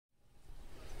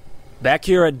Back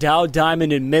here at Dow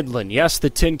Diamond in Midland. Yes,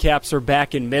 the Tin Caps are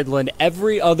back in Midland.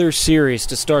 Every other series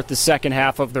to start the second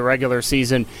half of the regular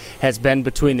season has been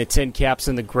between the Tin Caps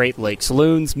and the Great Lakes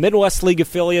Loons. Midwest League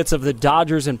affiliates of the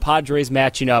Dodgers and Padres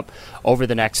matching up over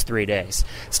the next 3 days.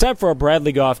 It's time for our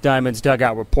Bradley Golf Diamonds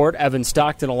Dugout Report. Evan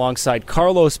Stockton alongside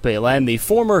Carlos Belen, the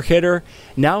former hitter,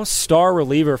 now star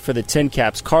reliever for the Tin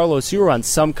Caps. Carlos, you were on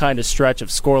some kind of stretch of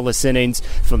scoreless innings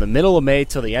from the middle of May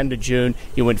till the end of June.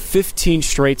 You went 15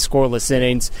 straight scoreless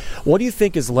innings. What do you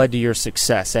think has led to your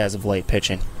success as of late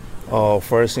pitching?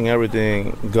 First thing,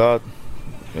 everything, God.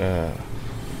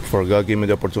 For God give me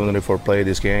the opportunity for play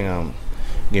this game.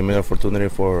 Give me the opportunity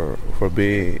for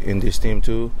be in this team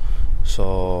too.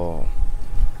 So,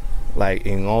 like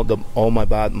in all my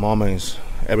bad moments,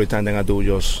 every time that I do,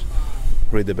 just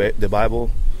read the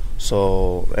Bible.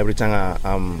 So every time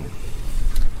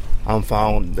I'm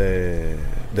found the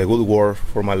good word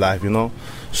for my life, you know.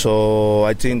 So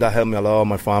I think that helped me a lot.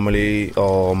 My family,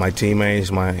 my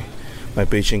teammates, my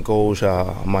pitching coach,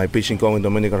 in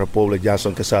Dominican Republic,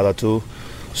 Jason Quesada too.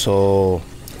 So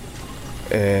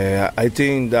I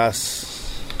think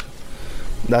that's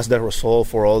the result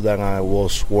for all that I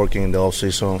was working in the off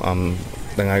season.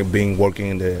 Then I've been working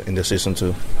in the season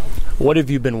too. What have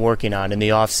you been working on in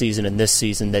the off season and this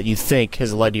season that you think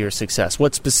has led to your success?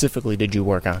 What specifically did you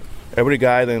work on? Every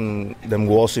guy them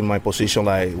was in my position,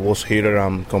 like was hitter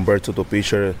compared to the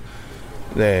pitcher.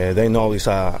 They know it's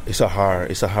a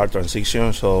hard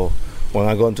transition. So when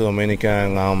I go into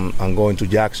Dominican, I'm going to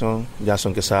Jason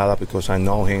Quesada, because I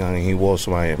know him and he was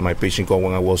my pitching coach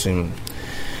when I was in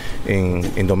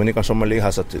Dominican Summer League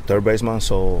as a third baseman.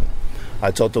 So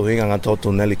I talked to him and I talked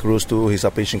to Nelly Cruz too. He's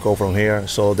a pitching coach from here.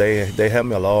 So they helped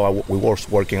me a lot. We were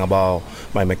working about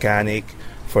my mechanic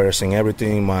first and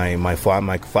everything, my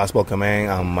fastball command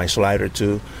and my slider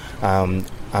too. And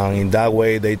in that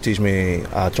way they teach me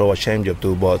throw a changeup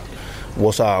too. But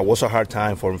was a hard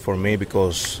time for me,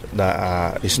 because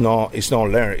it's not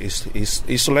learn.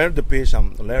 It's learn the pitch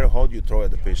and learn how you throw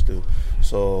at the pitch too.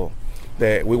 So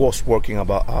we was working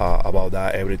about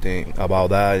that, everything about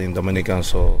that in Dominican.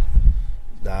 So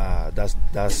that's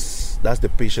the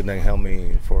pitch that helped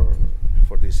me for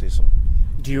this season.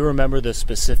 Do you remember the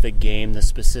specific game, the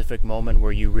specific moment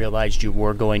where you realized you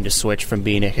were going to switch from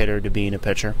being a hitter to being a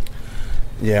pitcher?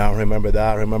 Yeah, I remember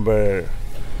that. I remember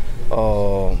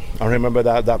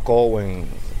that call when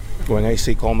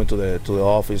AC called me to the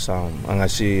office and I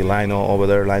see Lino over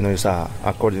there. Lino is a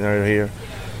coordinator here.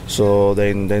 So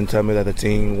they then tell me that the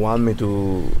team want me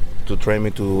to train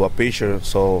me to a pitcher.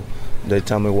 So they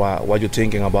tell me what you're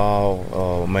thinking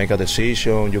about, make a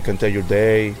decision. You can take your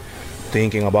day,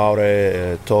 thinking about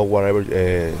it, talk whatever,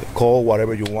 call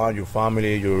whatever you want, your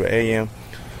family, your AM.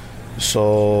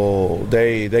 So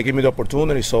they give me the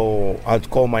opportunity. So I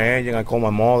call my agent, I call my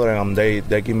mother, and they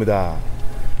give me a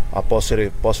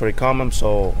positive comment.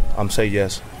 So I'm saying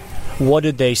yes. What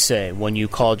did they say when you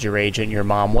called your agent, your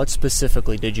mom? What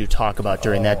specifically did you talk about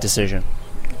during that decision?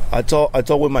 I talked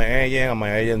with my agent, and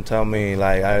my agent tell me,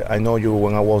 like, I know you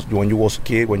when you was a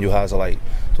kid, when you was like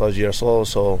 12 years old.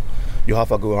 So you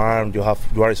have a good arm, you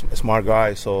are a smart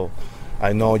guy. So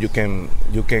I know you can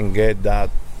get that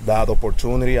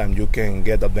opportunity and you can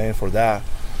get the band for that.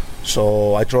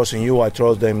 So I trust in you. I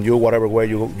trust them. You, whatever way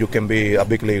you can be a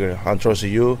big leaguer. I trust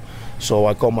in you. So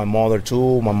I call my mother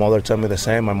too. My mother tell me the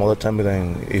same. My mother tell me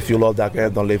that if you love that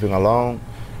game, don't leave it alone.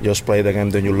 Just play the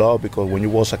game that you love, because when you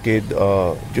was a kid,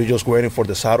 you're just waiting for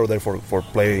the Saturday for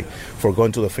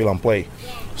going to the field and play.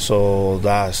 So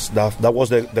that was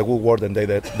the good word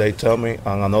that they tell me,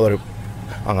 and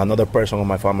another person in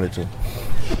my family too.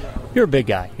 You're a big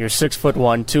guy. You're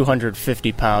 6'1",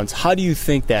 250 pounds. How do you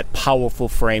think that powerful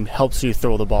frame helps you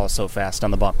throw the ball so fast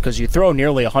on the bump? Because you throw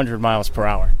nearly 100 miles per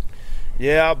hour.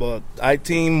 Yeah, but I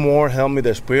think more helped me the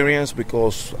experience,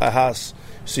 because I has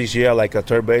 6 years like a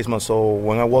third baseman. So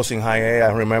when I was in high A,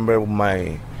 I remember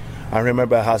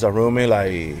I had a roommate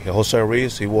like Jose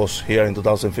Ruiz. He was here in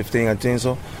 2015, I think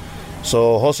so.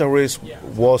 So Jose Ruiz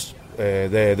was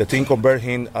the team converted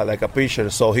him like a pitcher.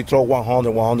 So he throw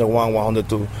 100, 101,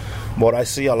 102. But I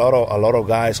see a lot of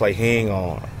guys like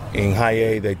him in high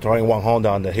A. They throwing 100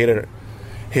 and the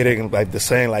hitting like the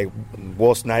same, like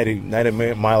was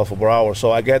 90 miles per hour.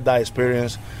 So I get that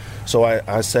experience. So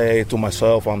I say to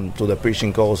myself and to the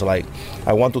pitching coach, like,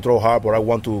 I want to throw hard, but I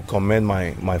want to commend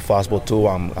my fastball too,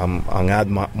 and add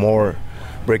more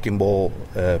breaking ball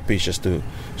pitches too.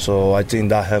 So I think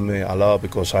that helped me a lot,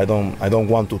 because I don't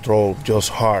want to throw just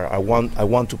hard. I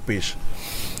want to pitch.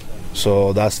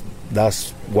 So that's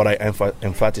what I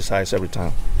emphasize every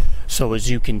time. So as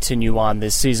you continue on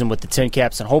this season with the Tin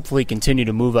Caps and hopefully continue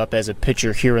to move up as a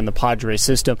pitcher here in the Padres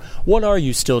system, what are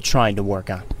you still trying to work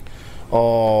on?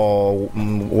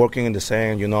 Working in the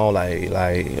same,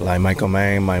 like my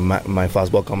command, my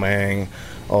fastball command,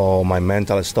 my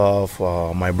mental stuff,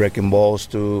 my breaking balls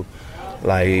too.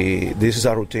 Like, this is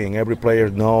a routine. Every player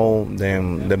know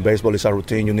the baseball is a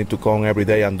routine. You need to come every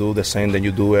day and do the same that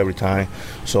you do every time.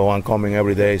 So I'm coming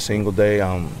every day, single day,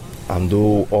 and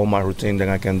do all my routine, then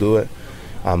I can do it,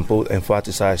 and put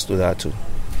emphasis to that too.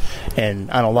 And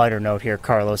on a lighter note here,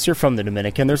 Carlos, you're from the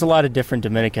Dominican. There's a lot of different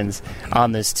Dominicans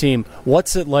on this team.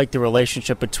 What's it like, the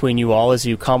relationship between you all as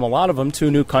you come, a lot of them, to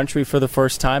a new country for the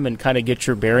first time and kind of get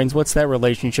your bearings? What's that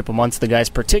relationship amongst the guys,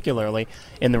 particularly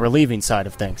in the relieving side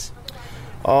of things?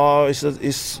 It's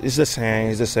the same.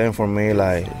 It's the same for me.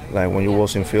 Like when you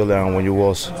was in fielder and when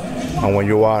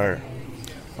you are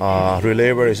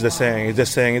reliever, it's the same. It's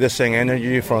the same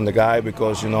energy from the guy,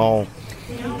 because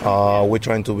we're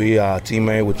trying to be a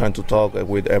teammate. We're trying to talk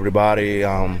with everybody.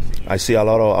 I see a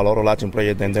lot of Latin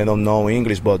players, and they don't know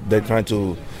English, but they're trying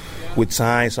to, with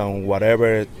signs and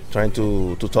whatever, trying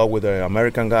to talk with the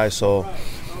American guys. So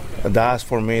that's,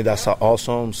 for me, that's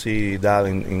awesome. See that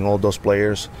in all those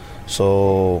players.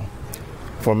 So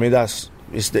for me,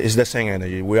 it's the same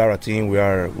energy. We are a team. We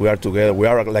are together. We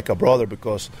are like a brother,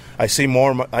 because I see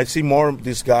more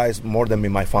these guys more than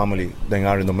my family than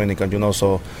are in Dominican.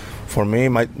 So for me,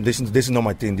 this is not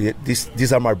my team.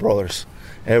 These are my brothers.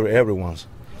 Everyone's.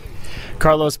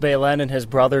 Carlos Belen and his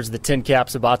brothers, the Tin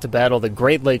Caps, about to battle the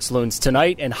Great Lakes Loons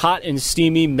tonight in hot and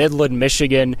steamy Midland,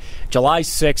 Michigan. July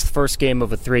 6th, first game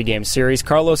of a 3-game series.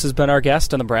 Carlos has been our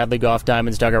guest on the Bradley Golf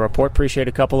Diamonds Dugout Report. Appreciate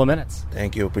a couple of minutes.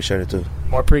 Thank you. Appreciate it too.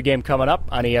 More pregame coming up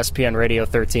on ESPN Radio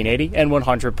 1380 and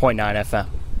 100.9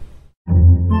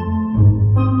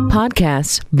 FM.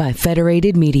 Podcasts by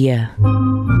Federated Media.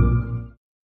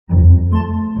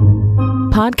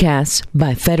 Podcasts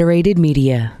by Federated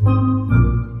Media.